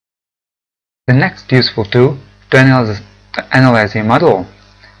The next useful tool to analyze your model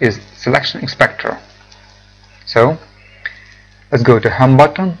is Selection Inspector. So let's go to Home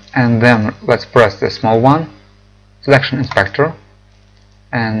button and then let's press the small one, Selection Inspector,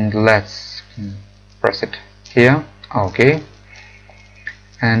 and let's press it here. OK,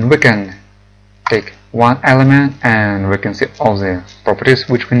 and we can take one element and we can see all the properties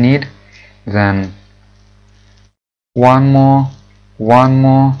which we need, then one more,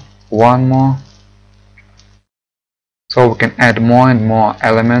 so we can add more and more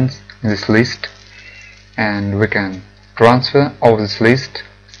elements in this list, and we can transfer all this list.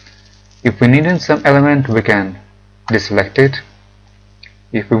 If we need some element, we can deselect it.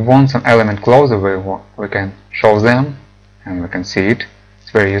 If we want some element closer, we can show them and we can see it.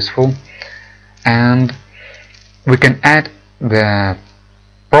 It's very useful. And we can add the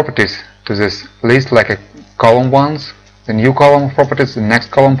properties to this list, like a column ones, the new column of properties, the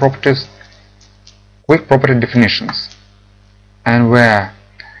next column properties, quick property definitions, and we're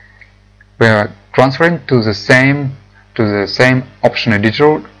transferring to the same option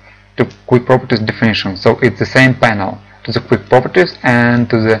editor to quick properties definition. So it's the same panel to the quick properties and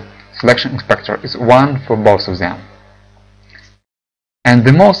to the selection inspector. It's one for both of them. And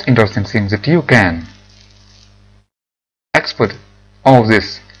the most interesting thing that you can export all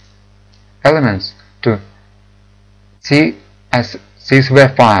these elements to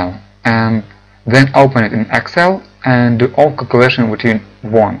CSV file and then open it in Excel and do all calculation what you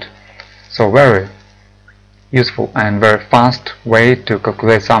want. So very useful and very fast way to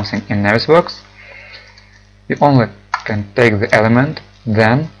calculate something in Navisworks. You only can take the element,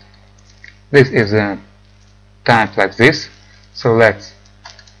 then this is a type like this. So let's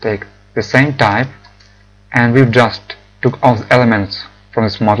take the same type, and we've just took all the elements from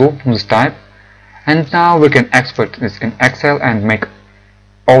this model, from this type, and now we can export this in Excel and make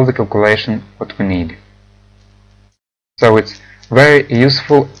all the calculation what we need. So it's very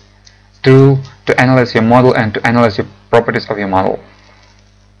useful tool to analyze your model and to analyze your properties of your model.